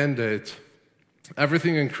cultural mandate.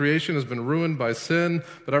 Everything in creation has been ruined by sin,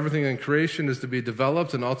 but everything in creation is to be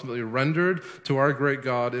developed and ultimately rendered to our great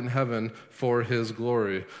God in heaven for his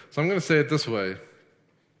glory. So I'm going to say it this way.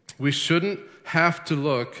 We shouldn't have to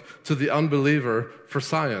look to the unbeliever for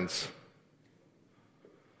science.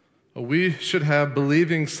 We should have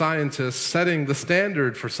believing scientists setting the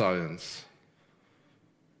standard for science.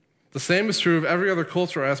 The same is true of every other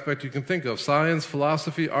cultural aspect you can think of. Science,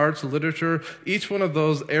 philosophy, arts, literature. Each one of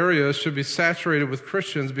those areas should be saturated with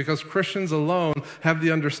Christians because Christians alone have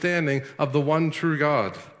the understanding of the one true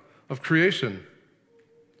God of creation.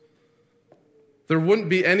 There wouldn't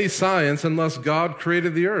be any science unless God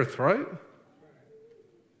created the earth, right?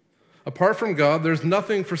 Apart from God, there's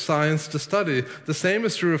nothing for science to study. The same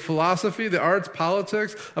is true of philosophy, the arts,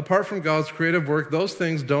 politics. Apart from God's creative work, those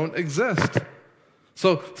things don't exist.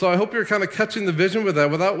 So I hope you're kind of catching the vision with that.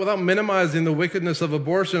 Without minimizing the wickedness of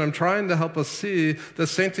abortion, I'm trying to help us see that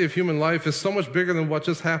sanctity of human life is so much bigger than what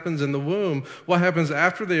just happens in the womb. What happens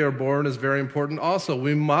after they are born is very important also.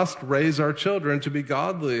 We must raise our children to be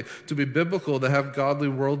godly, to be biblical, to have godly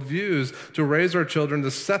worldviews, to raise our children to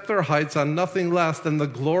set their heights on nothing less than the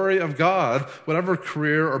glory of God, whatever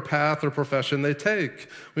career or path or profession they take.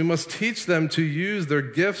 We must teach them to use their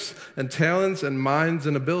gifts and talents and minds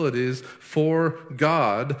and abilities for God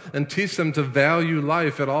and teach them to value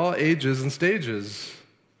life at all ages and stages.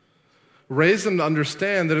 Raise them to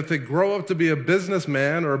understand that if they grow up to be a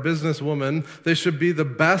businessman or a businesswoman, they should be the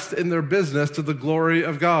best in their business to the glory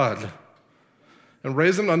of God. And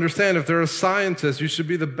raise them to understand if they're a scientist, you should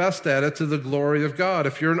be the best at it to the glory of God.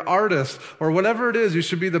 If you're an artist or whatever it is, you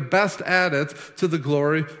should be the best at it to the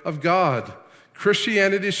glory of God.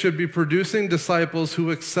 Christianity should be producing disciples who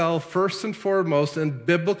excel first and foremost in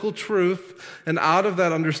biblical truth, and out of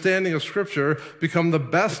that understanding of Scripture, become the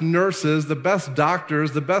best nurses, the best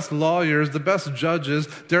doctors, the best lawyers, the best judges,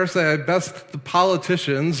 dare say, the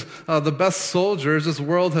politicians, the best soldiers this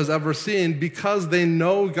world has ever seen, because they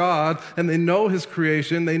know God and they know His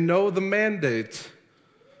creation, they know the mandate.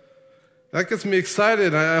 That gets me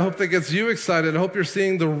excited. I hope that gets you excited. I hope you're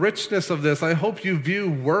seeing the richness of this. I hope you view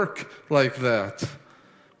work like that.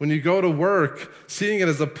 When you go to work, seeing it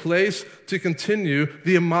as a place to continue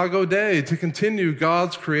the Imago Dei, to continue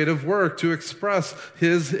God's creative work, to express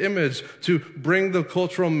His image, to bring the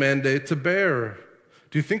cultural mandate to bear.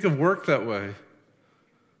 Do you think of work that way?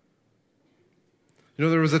 You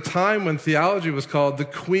know, there was a time when theology was called the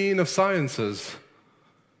queen of sciences.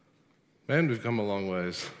 Man, we've come a long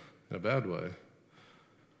ways, in a bad way.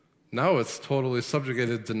 Now it's totally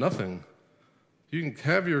subjugated to nothing. You can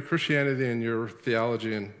have your Christianity and your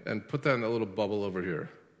theology and put that in a little bubble over here.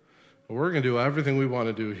 We're going to do everything we want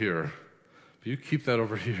to do here, but you keep that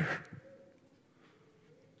over here.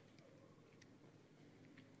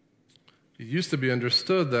 It used to be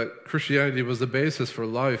understood that Christianity was the basis for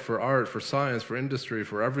life, for art, for science, for industry,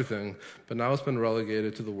 for everything, but now it's been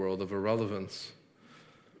relegated to the world of irrelevance.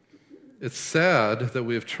 It's sad that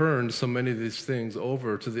we have turned so many of these things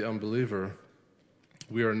over to the unbeliever.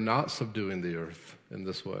 We are not subduing the earth in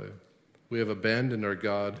this way. We have abandoned our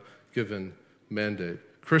God-given mandate.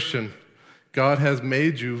 Christian, God has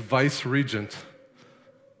made you vice-regent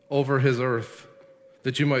over his earth,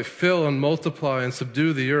 that you might fill and multiply and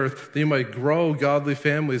subdue the earth, that you might grow godly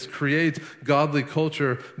families, create godly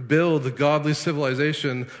culture, build godly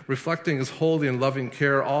civilization, reflecting his holy and loving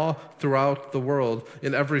care all throughout the world,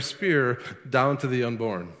 in every sphere, down to the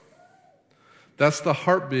unborn. That's the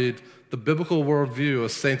heartbeat, the biblical worldview of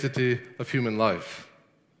sanctity of human life.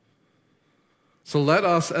 So let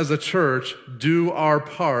us as a church do our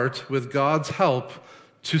part with God's help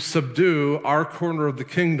to subdue our corner of the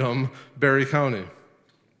kingdom, Barry County.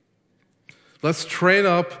 Let's train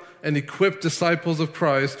up and equip disciples of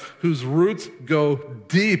Christ whose roots go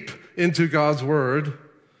deep into God's word,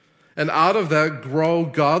 and out of that grow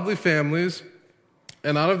godly families,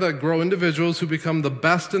 and out of that grow individuals who become the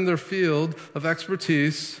best in their field of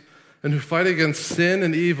expertise and who fight against sin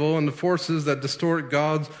and evil and the forces that distort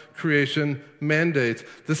God's creation mandate.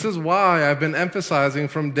 This is why I've been emphasizing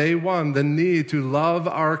from day one the need to love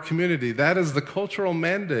our community. That is the cultural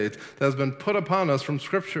mandate that has been put upon us from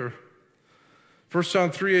Scripture. 1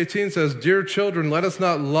 John 3:18 says, "Dear children, let us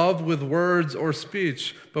not love with words or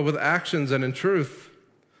speech, but with actions and in truth."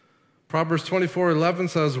 Proverbs 24:11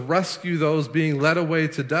 says, "Rescue those being led away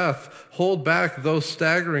to death. Hold back those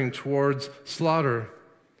staggering towards slaughter."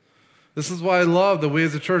 This is why I love that we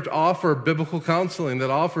as a church offer biblical counseling that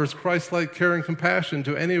offers Christ-like care and compassion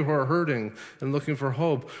to any who are hurting and looking for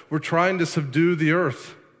hope. We're trying to subdue the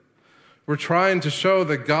earth. We're trying to show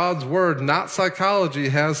that God's word, not psychology,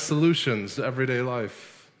 has solutions to everyday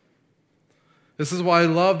life. This is why I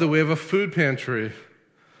love that we have a food pantry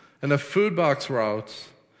and a food box route.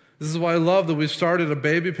 This is why I love that we've started a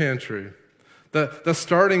baby pantry. That's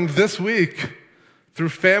starting this week through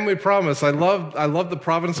Family Promise. I love the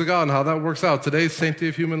providence of God and how that works out. Today's Sanctity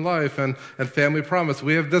of Human Life and Family Promise.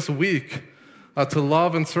 We have this week to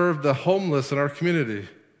love and serve the homeless in our community.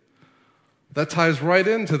 That ties right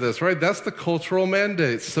into this, right? That's the cultural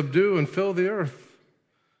mandate. Subdue and fill the earth.